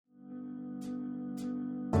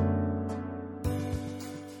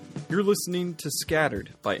You're listening to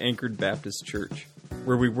Scattered by Anchored Baptist Church,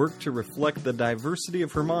 where we work to reflect the diversity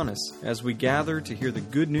of Hermanus as we gather to hear the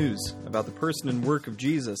good news about the person and work of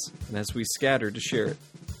Jesus, and as we scatter to share it.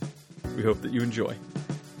 We hope that you enjoy.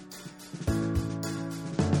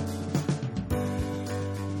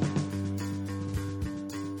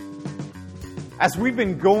 As we've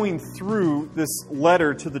been going through this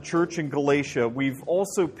letter to the church in Galatia, we've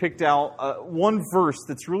also picked out one verse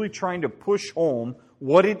that's really trying to push home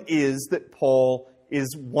what it is that Paul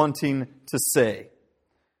is wanting to say.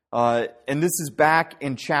 And this is back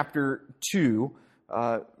in chapter 2,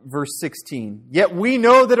 verse 16. Yet we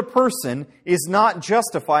know that a person is not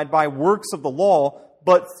justified by works of the law,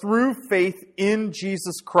 but through faith in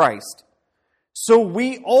Jesus Christ. So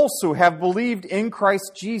we also have believed in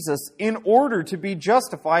Christ Jesus in order to be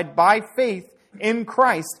justified by faith in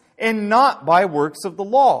Christ and not by works of the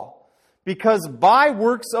law. Because by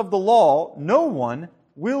works of the law, no one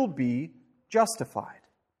will be justified.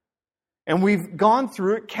 And we've gone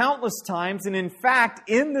through it countless times, and in fact,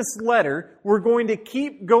 in this letter, we're going to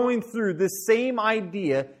keep going through this same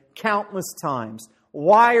idea countless times.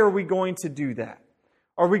 Why are we going to do that?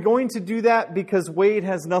 Are we going to do that because Wade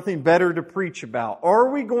has nothing better to preach about? Or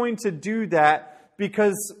are we going to do that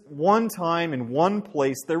because one time in one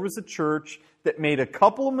place there was a church that made a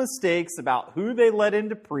couple of mistakes about who they let in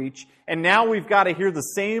to preach, and now we've got to hear the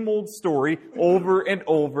same old story over and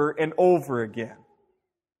over and over again?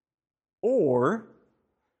 Or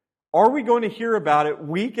are we going to hear about it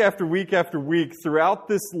week after week after week throughout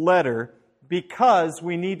this letter because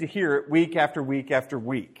we need to hear it week after week after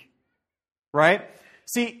week? Right?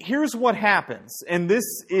 See, here's what happens, and this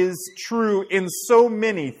is true in so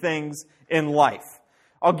many things in life.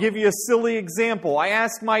 I'll give you a silly example. I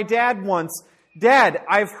asked my dad once, "Dad,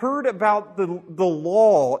 I've heard about the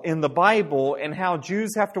law in the Bible and how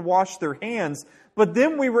Jews have to wash their hands, but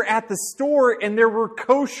then we were at the store and there were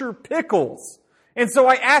kosher pickles. And so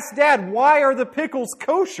I asked Dad, why are the pickles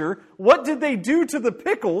kosher? What did they do to the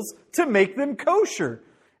pickles to make them kosher?"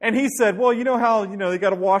 And he said, "Well, you know how, they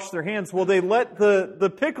got to wash their hands. Well, they let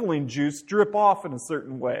the pickling juice drip off in a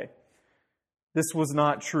certain way." This was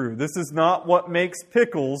not true. This is not what makes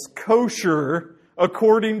pickles kosher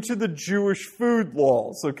according to the Jewish food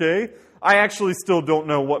laws, okay? I actually still don't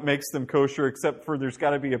know what makes them kosher, except for there's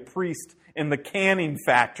got to be a priest in the canning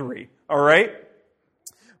factory, all right?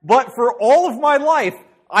 But for all of my life,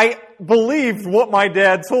 I believed what my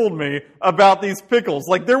dad told me about these pickles.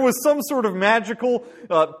 Like there was some sort of magical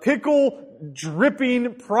pickle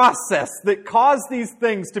dripping process that caused these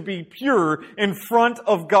things to be pure in front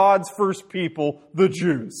of God's first people, the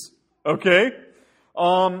Jews. Okay?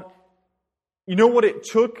 You know what it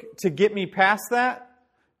took to get me past that?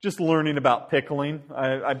 Just learning about pickling.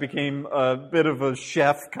 I became a bit of a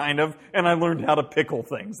chef, kind of, and I learned how to pickle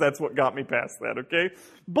things. That's what got me past that, okay?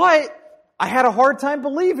 But I had a hard time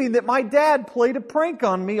believing that my dad played a prank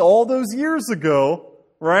on me all those years ago,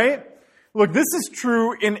 right? Look, this is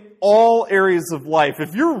true in all areas of life.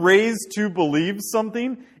 If you're raised to believe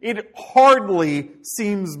something, it hardly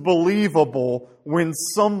seems believable when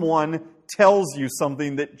someone tells you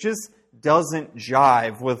something that just doesn't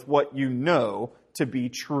jive with what you know to be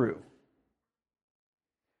true.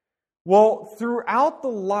 Well, throughout the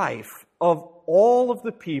life of all of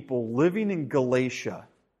the people living in Galatia,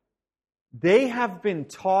 they have been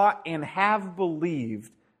taught and have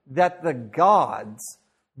believed that the gods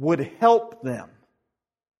would help them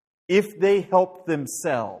if they helped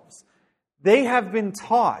themselves. They have been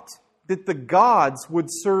taught that the gods would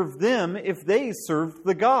serve them if they served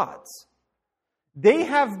the gods. They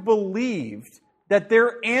have believed that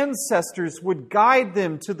their ancestors would guide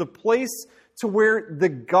them to the place to where the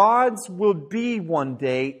gods will be one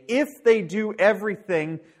day if they do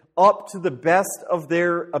everything up to the best of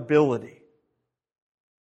their ability.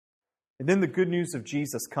 And then the good news of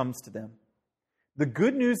Jesus comes to them. The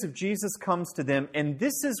good news of Jesus comes to them, and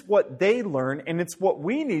this is what they learn, and it's what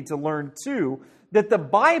we need to learn too, that the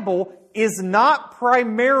Bible is not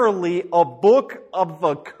primarily a book of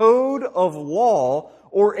a code of law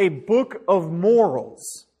or a book of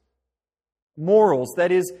morals. Morals,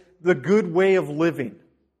 that is, the good way of living.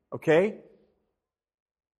 Okay?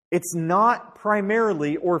 It's not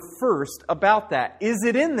primarily or first about that. Is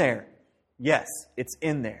it in there? Yes, it's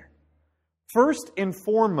in there. First and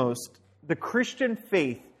foremost, the Christian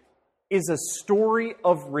faith is a story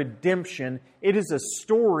of redemption. It is a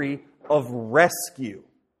story of rescue.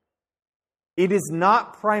 It is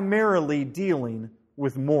not primarily dealing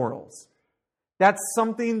with morals. That's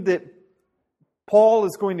something that Paul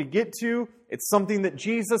is going to get to. It's something that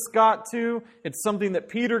Jesus got to. It's something that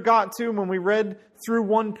Peter got to when we read through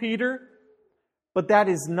 1 Peter. But that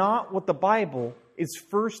is not what the Bible is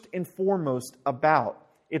first and foremost about.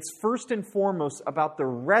 It's first and foremost about the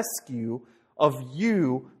rescue of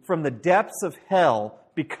you from the depths of hell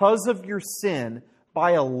because of your sin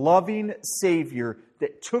by a loving Savior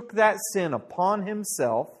that took that sin upon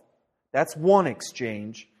Himself. That's one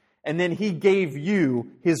exchange. And then He gave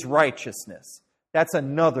you His righteousness. That's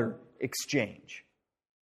another exchange.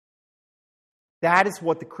 That is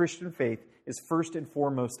what the Christian faith is first and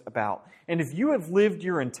foremost about. And if you have lived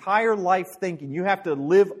your entire life thinking you have to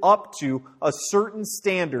live up to a certain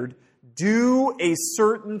standard, do a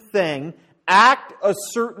certain thing, act a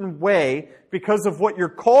certain way because of what your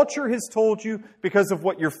culture has told you, because of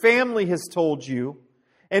what your family has told you,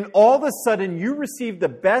 and all of a sudden you receive the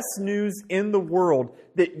best news in the world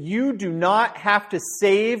that you do not have to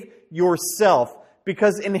save yourself,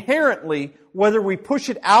 because inherently, whether we push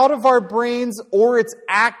it out of our brains or it's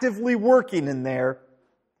actively working in there,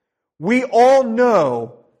 we all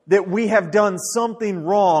know that we have done something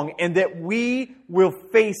wrong and that we will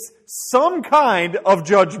face some kind of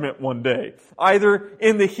judgment one day, either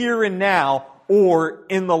in the here and now or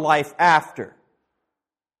in the life after.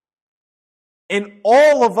 And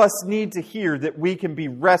all of us need to hear that we can be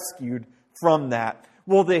rescued from that.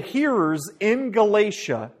 Well, the hearers in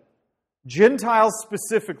Galatia, Gentiles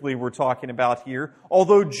specifically we're talking about here,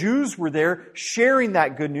 although Jews were there sharing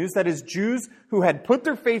that good news, that is, Jews who had put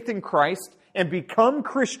their faith in Christ and become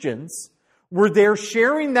Christians, were there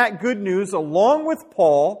sharing that good news along with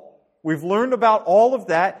Paul. We've learned about all of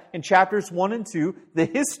that in chapters 1 and 2, the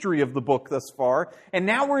history of the book thus far. And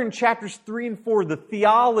now we're in chapters 3 and 4, the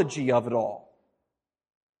theology of it all.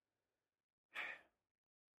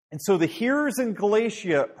 And so the hearers in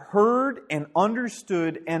Galatia heard and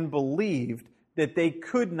understood and believed that they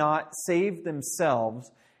could not save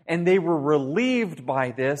themselves, and they were relieved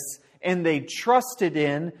by this, and they trusted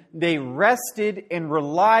in, they rested and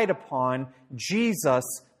relied upon Jesus,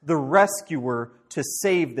 the rescuer, to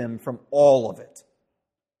save them from all of it.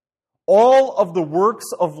 All of the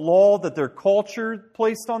works of law that their culture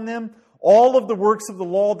placed on them, all of the works of the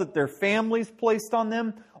law that their families placed on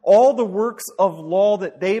them, all the works of law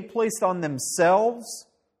that they placed on themselves.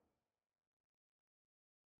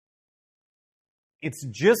 It's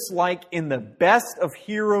just like in the best of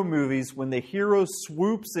hero movies when the hero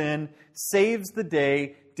swoops in, saves the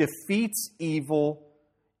day, defeats evil,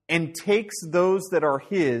 and takes those that are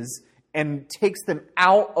his and takes them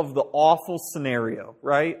out of the awful scenario,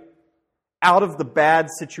 right? Out of the bad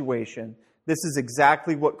situation. This is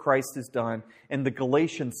exactly what Christ has done, and the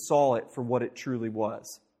Galatians saw it for what it truly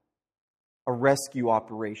was. A rescue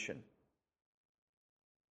operation.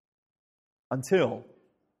 Until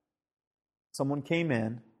someone came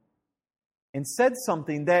in and said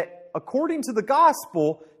something that, according to the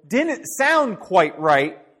gospel, didn't sound quite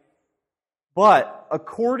right, but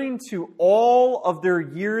according to all of their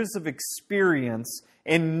years of experience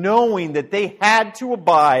and knowing that they had to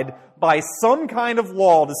abide by some kind of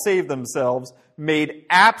law to save themselves, made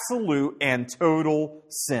absolute and total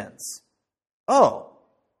sense. Oh,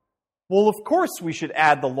 well, of course we should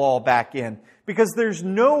add the law back in, because there's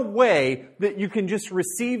no way that you can just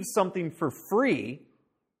receive something for free.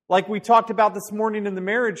 Like we talked about this morning in the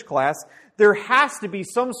marriage class, there has to be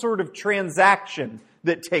some sort of transaction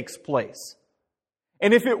that takes place.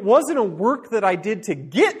 And if it wasn't a work that I did to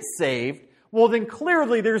get saved, well, then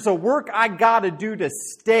clearly there's a work I got to do to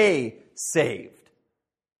stay saved.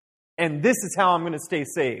 And this is how I'm going to stay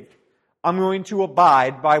saved. I'm going to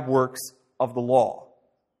abide by works of the law.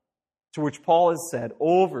 To which Paul has said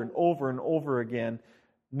over and over and over again,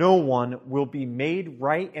 no one will be made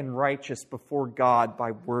right and righteous before God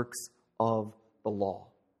by works of the law.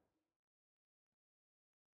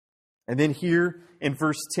 And then here in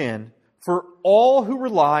verse 10, for all who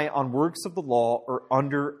rely on works of the law are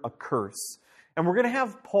under a curse. And we're going to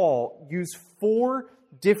have Paul use 4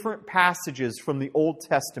 different passages from the Old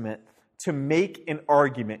Testament to make an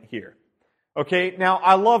argument here. Okay, now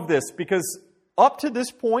I love this because up to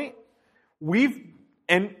this point,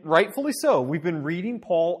 and rightfully so, we've been reading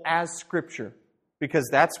Paul as Scripture because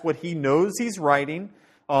that's what he knows he's writing.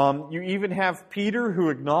 You even have Peter who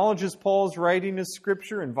acknowledges Paul's writing as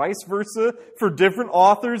Scripture and vice versa for different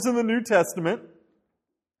authors in the New Testament.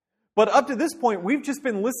 But up to this point, we've just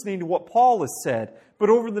been listening to what Paul has said. But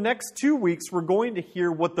over the next 2 weeks, we're going to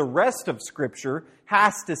hear what the rest of Scripture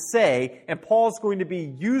has to say, and Paul's going to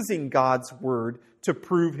be using God's Word to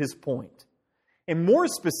prove his point. And more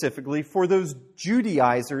specifically, for those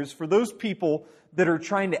Judaizers, for those people that are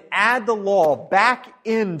trying to add the law back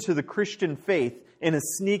into the Christian faith in a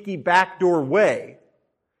sneaky backdoor way,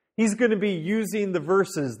 he's going to be using the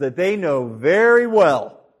verses that they know very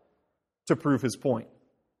well to prove his point.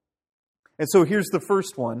 And so here's the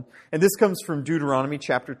first one, and this comes from Deuteronomy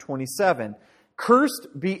chapter 27. Cursed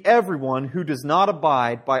be everyone who does not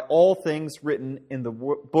abide by all things written in the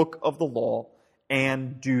book of the law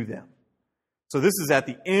and do them. So this is at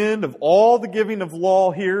the end of all the giving of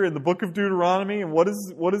law here in the book of Deuteronomy. And what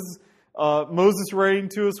is Moses writing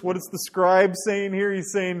to us? What is the scribe saying here?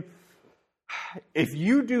 He's saying, if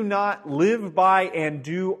you do not live by and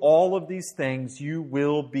do all of these things, you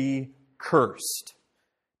will be cursed.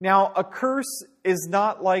 Now, a curse is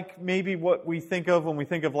not like maybe what we think of when we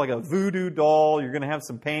think of like a voodoo doll. You're going to have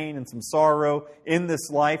some pain and some sorrow in this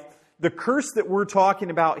life. The curse that we're talking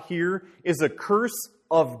about here is a curse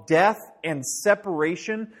of death and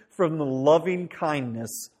separation from the loving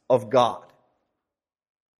kindness of God.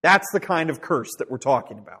 That's the kind of curse that we're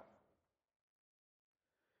talking about.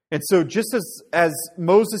 And so just as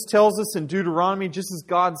Moses tells us in Deuteronomy, just as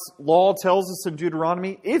God's law tells us in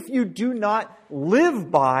Deuteronomy, if you do not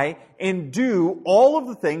live by and do all of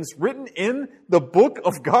the things written in the book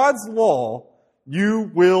of God's law,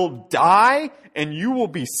 you will die and you will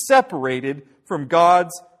be separated from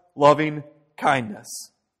God's loving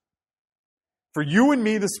kindness. For you and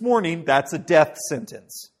me this morning, that's a death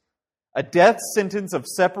sentence. A death sentence of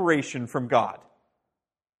separation from God.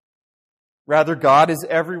 Rather, God is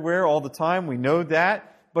everywhere all the time. We know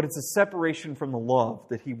that. But it's a separation from the love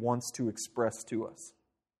that He wants to express to us.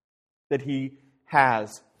 That He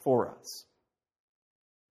has for us.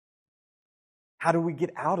 How do we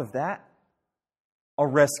get out of that? A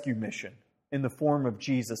rescue mission in the form of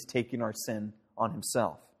Jesus taking our sin on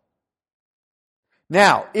Himself.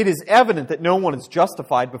 Now, it is evident that no one is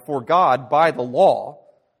justified before God by the law.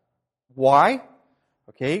 Why?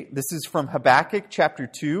 Okay, this is from Habakkuk chapter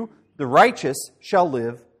 2. The righteous shall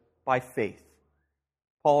live by faith.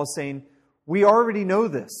 Paul is saying, we already know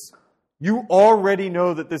this. You already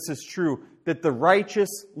know that this is true, that the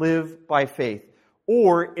righteous live by faith.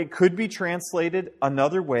 Or it could be translated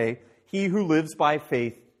another way, he who lives by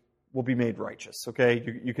faith will be made righteous. Okay,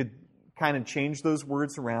 you could kind of change those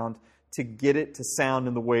words around to get it to sound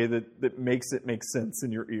in the way that makes it make sense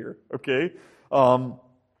in your ear. Okay?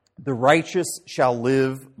 The righteous shall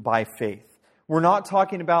live by faith. We're not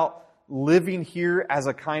talking about living here as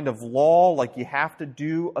a kind of law, like you have to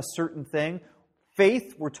do a certain thing.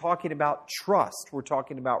 Faith, we're talking about trust. We're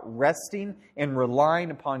talking about resting and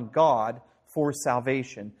relying upon God for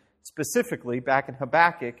salvation. Specifically, back in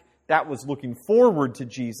Habakkuk, that was looking forward to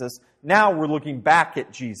Jesus. Now we're looking back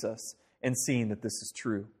at Jesus and seeing that this is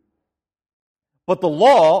true. But the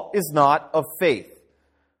law is not of faith.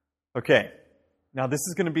 Okay, now this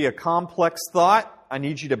is going to be a complex thought. I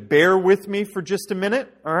need you to bear with me for just a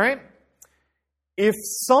minute, all right? If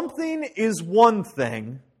something is one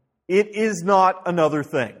thing, it is not another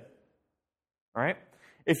thing. All right?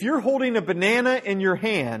 If you're holding a banana in your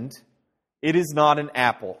hand, it is not an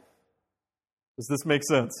apple. Does this make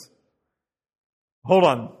sense? Hold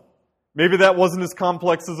on. Maybe that wasn't as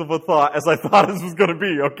complex as of a thought as I thought this was going to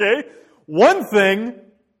be, okay? One thing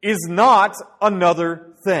is not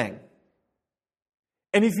another thing.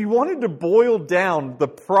 And if you wanted to boil down the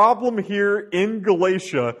problem here in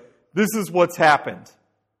Galatia, this is what's happened.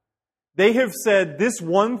 They have said this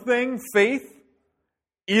one thing, faith,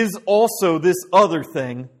 is also this other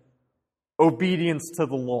thing, obedience to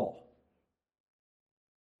the law.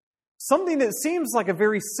 Something that seems like a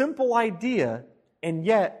very simple idea, and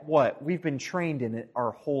yet, what? We've been trained in it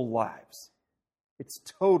our whole lives. It's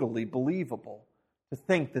totally believable to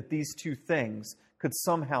think that these two things could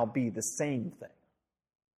somehow be the same thing.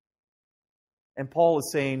 And Paul is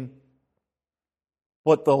saying,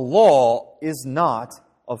 but the law is not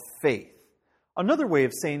of faith. Another way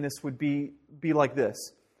of saying this would be like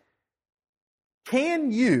this.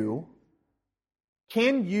 Can you,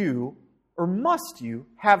 or must you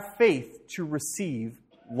have faith to receive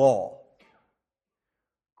law?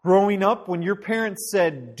 Growing up, when your parents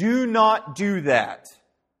said, do not do that,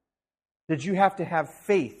 did you have to have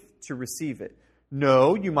faith to receive it?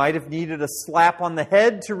 No, you might have needed a slap on the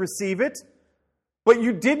head to receive it. But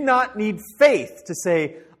you did not need faith to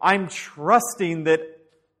say, I'm trusting that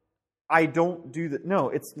I don't do that. No,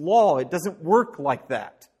 it's law. It doesn't work like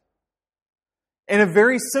that. In a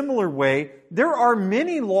very similar way, there are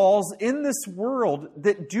many laws in this world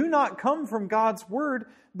that do not come from God's Word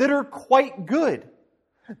that are quite good.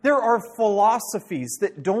 There are philosophies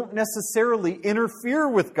that don't necessarily interfere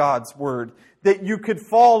with God's Word that you could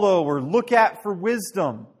follow or look at for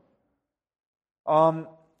wisdom.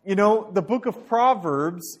 You know, the book of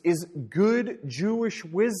Proverbs is good Jewish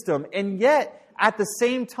wisdom, and yet, at the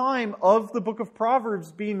same time of the book of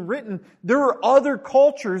Proverbs being written, there are other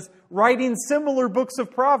cultures writing similar books of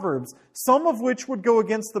Proverbs, some of which would go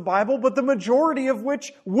against the Bible, but the majority of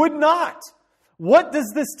which would not. What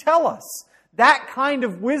does this tell us? That kind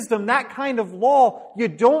of wisdom, that kind of law, you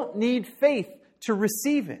don't need faith to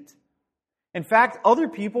receive it. In fact, other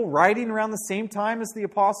people writing around the same time as the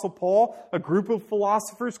Apostle Paul, a group of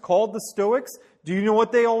philosophers called the Stoics, do you know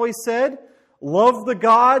what they always said? Love the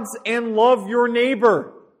gods and love your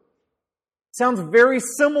neighbor. Sounds very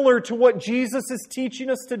similar to what Jesus is teaching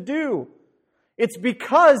us to do. It's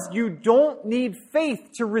because you don't need faith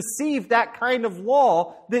to receive that kind of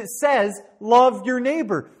law that says, love your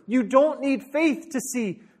neighbor. You don't need faith to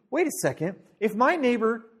see, wait a second, if my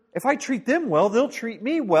neighbor, if I treat them well, they'll treat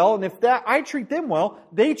me well. And if I treat them well,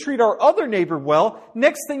 they treat our other neighbor well.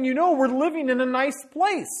 Next thing you know, we're living in a nice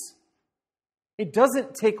place. It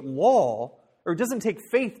doesn't take law, or it doesn't take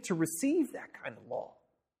faith to receive that kind of law.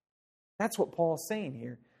 That's what Paul's saying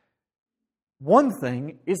here. One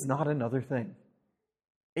thing is not another thing.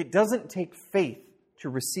 It doesn't take faith to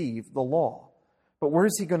receive the law. But where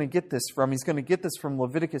is he going to get this from? He's going to get this from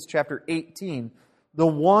Leviticus chapter 18. The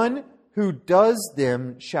one who does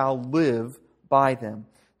them shall live by them.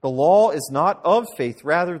 The law is not of faith,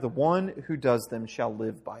 rather the one who does them shall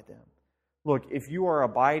live by them. Look, if you are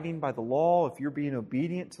abiding by the law, if you're being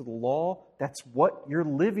obedient to the law, that's what you're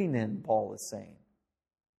living in, Paul is saying.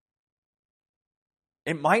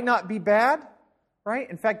 It might not be bad, right?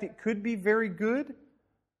 In fact, it could be very good.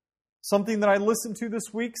 Something that I listened to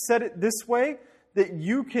this week said it this way, that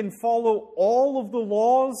you can follow all of the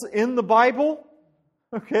laws in the Bible,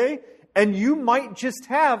 okay? And you might just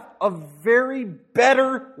have a very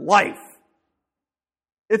better life.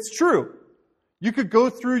 It's true. You could go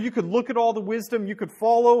through, you could look at all the wisdom, you could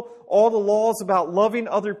follow all the laws about loving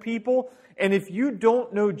other people, and if you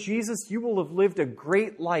don't know Jesus, you will have lived a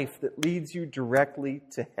great life that leads you directly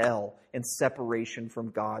to hell and separation from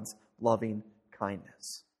God's loving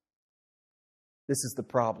kindness. This is the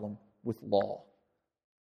problem with law.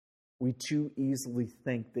 We too easily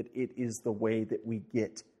think that it is the way that we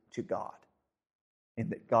get to God, and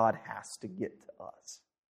that God has to get to us.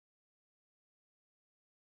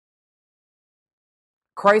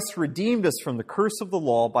 Christ redeemed us from the curse of the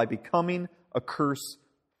law by becoming a curse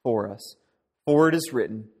for us. For it is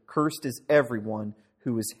written, cursed is everyone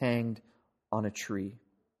who is hanged on a tree.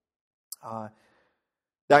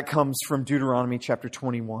 That comes from Deuteronomy chapter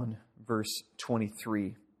 21, verse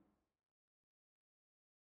 23.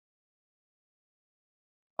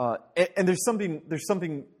 And there's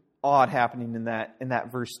something odd happening in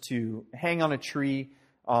that verse too. Hang on a tree.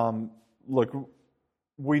 Look,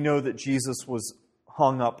 we know that Jesus was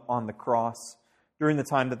hung up on the cross. During the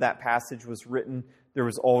time that passage was written, there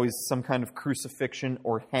was always some kind of crucifixion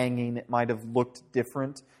or hanging. It might have looked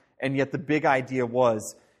different. And yet the big idea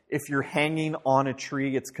was, if you're hanging on a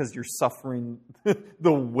tree, it's because you're suffering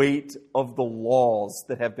the weight of the laws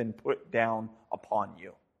that have been put down upon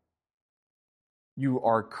you. You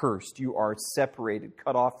are cursed. You are separated,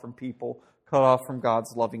 cut off from people, cut off from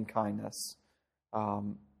God's loving kindness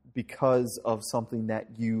because of something that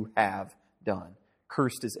you have done.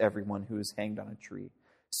 Cursed is everyone who is hanged on a tree.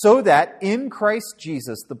 So that in Christ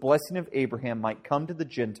Jesus the blessing of Abraham might come to the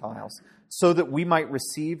Gentiles, so that we might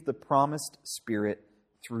receive the promised Spirit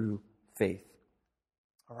through faith.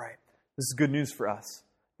 All right. This is good news for us.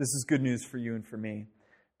 This is good news for you and for me.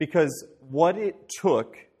 Because what it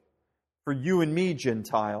took for you and me,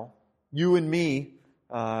 Gentile, you and me,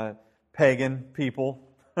 pagan people,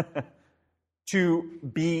 to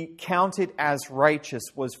be counted as righteous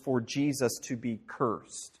was for Jesus to be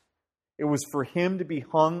cursed. It was for Him to be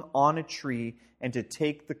hung on a tree and to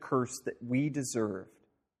take the curse that we deserved.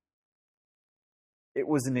 It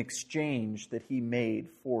was an exchange that He made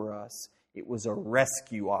for us. It was a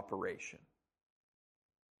rescue operation.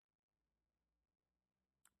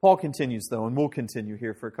 Paul continues, though, and we'll continue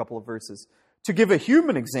here for a couple of verses. To give a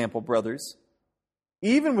human example, brothers,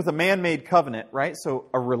 even with a man-made covenant, right? So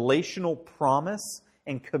a relational promise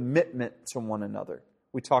and commitment to one another.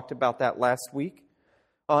 We talked about that last week.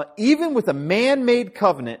 Even with a man-made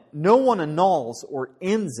covenant, no one annuls or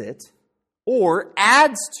ends it or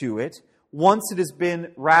adds to it once it has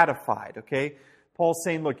been ratified, okay? Paul's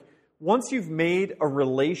saying, look, once you've made a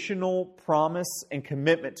relational promise and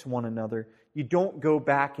commitment to one another, you don't go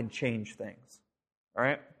back and change things, all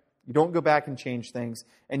right? You don't go back and change things,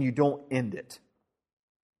 and you don't end it.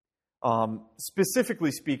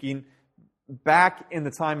 Specifically speaking, back in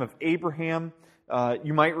the time of Abraham,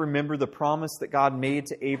 you might remember the promise that God made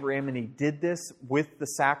to Abraham, and he did this with the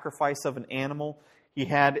sacrifice of an animal. He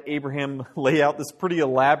had Abraham lay out this pretty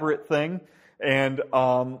elaborate thing, and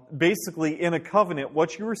basically in a covenant,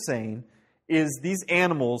 what you were saying is these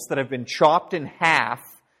animals that have been chopped in half,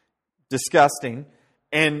 disgusting,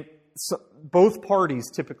 and so both parties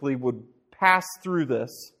typically would pass through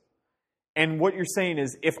this. And what you're saying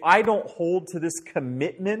is, if I don't hold to this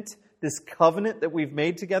commitment, this covenant that we've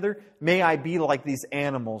made together, may I be like these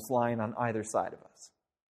animals lying on either side of us.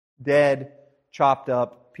 Dead, chopped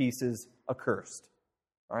up, pieces, accursed.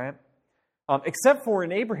 All right? Except for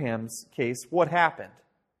in Abraham's case, what happened?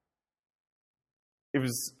 It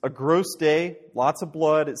was a gross day, lots of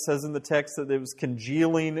blood. It says in the text that it was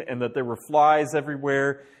congealing and that there were flies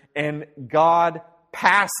everywhere. And God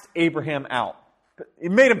passed Abraham out.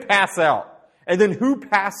 It made him pass out. And then who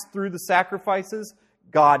passed through the sacrifices?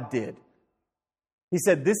 God did. He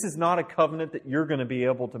said, this is not a covenant that you're going to be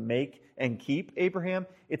able to make and keep, Abraham.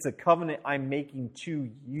 It's a covenant I'm making to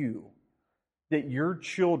you. That your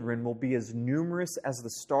children will be as numerous as the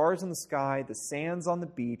stars in the sky, the sands on the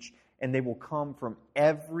beach, and they will come from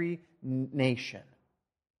every nation.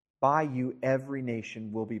 By you, every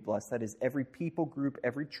nation will be blessed. That is, every people group,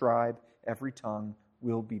 every tribe, every tongue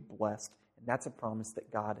will be blessed. And that's a promise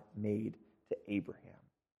that God made to Abraham.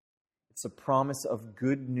 It's a promise of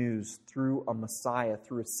good news through a Messiah,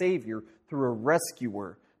 through a Savior, through a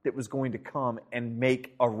rescuer that was going to come and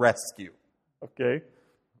make a rescue. Okay?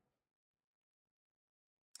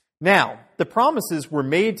 Now, the promises were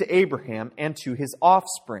made to Abraham and to his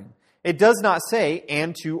offspring. It does not say,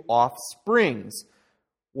 and to offsprings.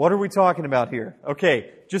 What are we talking about here?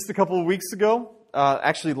 Okay, just a couple of weeks ago,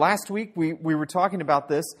 actually last week, we were talking about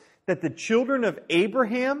this, that the children of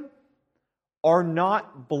Abraham are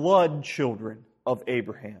not blood children of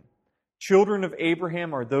Abraham. Children of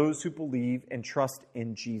Abraham are those who believe and trust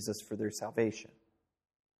in Jesus for their salvation.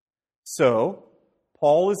 So,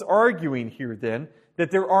 Paul is arguing here then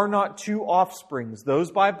that there are not two offsprings,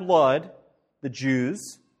 those by blood, the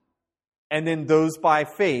Jews, and then those by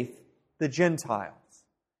faith, the Gentiles.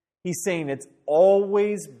 He's saying it's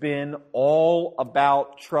always been all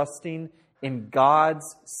about trusting in God's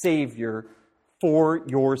Savior for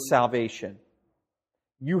your salvation.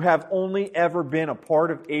 You have only ever been a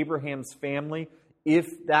part of Abraham's family if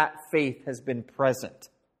that faith has been present.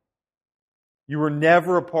 You were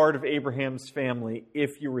never a part of Abraham's family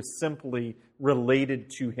if you were simply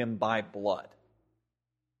related to him by blood.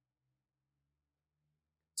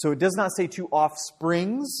 So it does not say to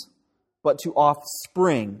offsprings, but to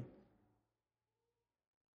offspring.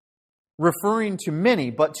 Referring to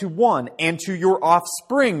many, but to one, and to your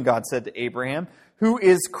offspring, God said to Abraham, who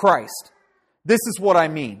is Christ. This is what I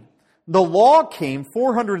mean. The law came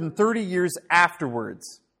 430 years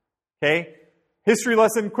afterwards. Okay? History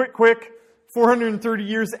lesson, quick. 430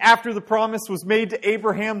 years after the promise was made to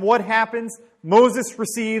Abraham, what happens? Moses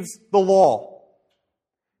receives the law.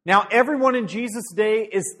 Now, everyone in Jesus' day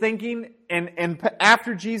is thinking, and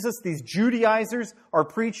after Jesus, these Judaizers are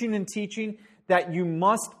preaching and teaching that you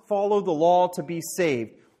must follow the law to be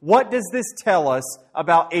saved. What does this tell us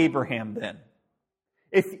about Abraham then?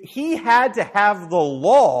 If he had to have the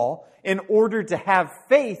law in order to have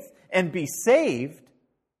faith and be saved,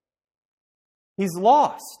 he's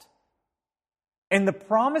lost. And the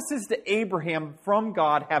promises to Abraham from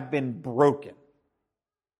God have been broken.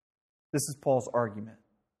 This is Paul's argument.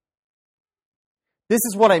 This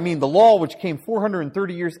is what I mean. The law, which came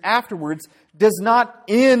 430 years afterwards, does not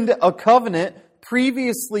end a covenant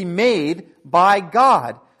previously made by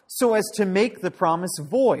God, so as to make the promise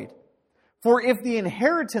void. For if the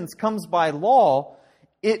inheritance comes by law,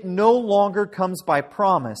 it no longer comes by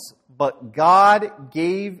promise, but God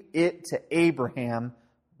gave it to Abraham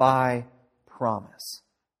by promise.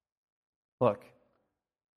 Look,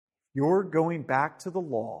 you're going back to the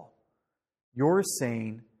law. You're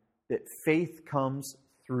saying that faith comes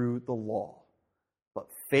through the law. But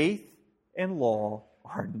faith and law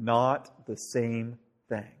are not the same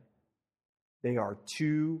thing. They are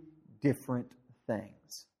two different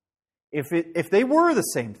things. If they were the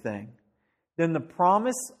same thing, then the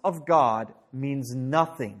promise of God means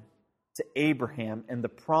nothing to Abraham and the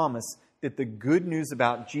promise that the good news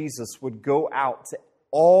about Jesus would go out to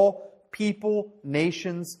all people,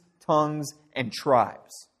 nations, tongues, and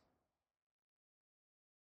tribes.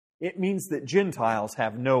 It means that Gentiles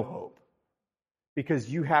have no hope because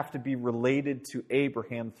you have to be related to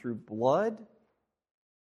Abraham through blood.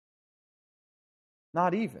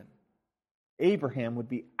 Not even. Abraham would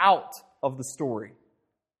be out of the story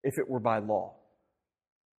if it were by law.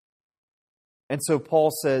 And so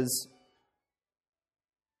Paul says,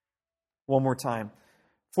 One more time.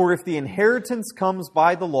 For if the inheritance comes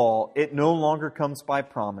by the law, it no longer comes by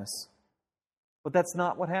promise. But that's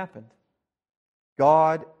not what happened.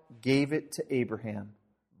 God gave it to Abraham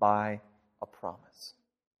by a promise.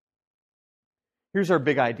 Here's our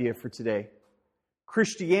big idea for today.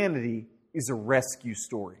 Christianity is a rescue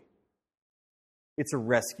story. It's a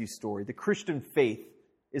rescue story. The Christian faith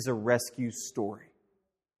is a rescue story.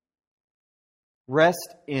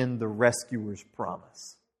 Rest in the rescuer's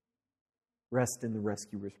promise. Rest in the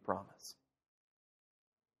rescuer's promise.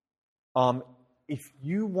 If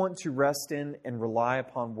you want to rest in and rely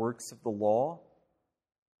upon works of the law,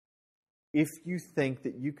 if you think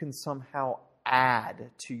that you can somehow add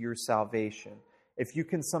to your salvation, if you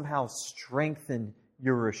can somehow strengthen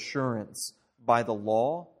your assurance by the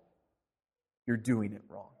law, you're doing it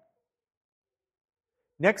wrong.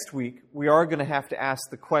 Next week, we are going to have to ask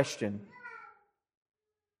the question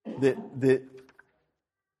that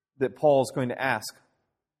Paul is going to ask.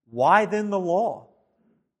 Why then the law?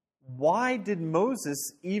 Why did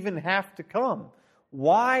Moses even have to come?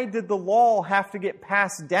 Why did the law have to get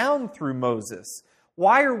passed down through Moses?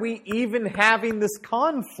 Why are we even having this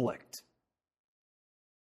conflict?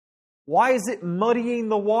 Why is it muddying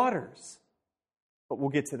the waters? But we'll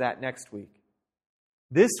get to that next week.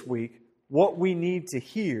 This week, what we need to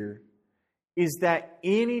hear is that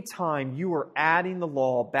anytime you are adding the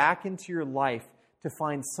law back into your life to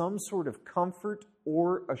find some sort of comfort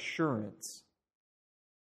or assurance,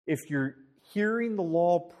 if you're hearing the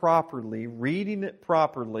law properly, reading it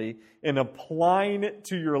properly, and applying it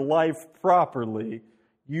to your life properly,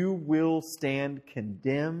 you will stand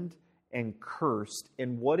condemned and cursed,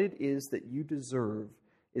 and what it is that you deserve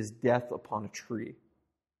is death upon a tree.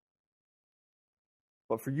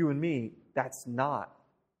 But for you and me, that's not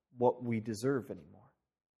what we deserve anymore.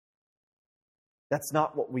 That's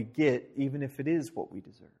not what we get, even if it is what we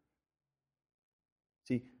deserve.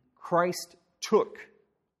 See, Christ took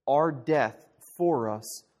our death for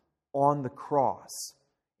us on the cross,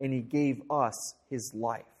 and He gave us His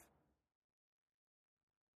life.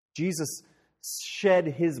 Jesus shed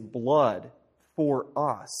His blood for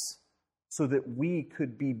us so that we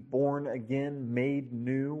could be born again, made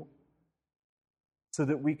new, so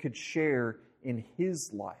that we could share in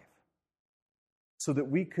His life, so that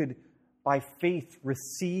we could, by faith,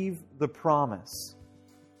 receive the promise.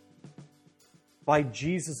 By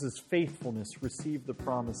Jesus' faithfulness, receive the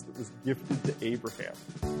promise that was gifted to Abraham.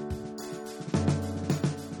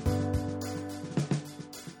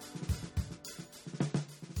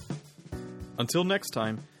 Until next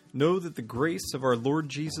time, know that the grace of our Lord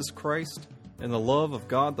Jesus Christ and the love of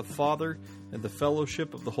God the Father and the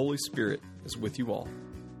fellowship of the Holy Spirit is with you all.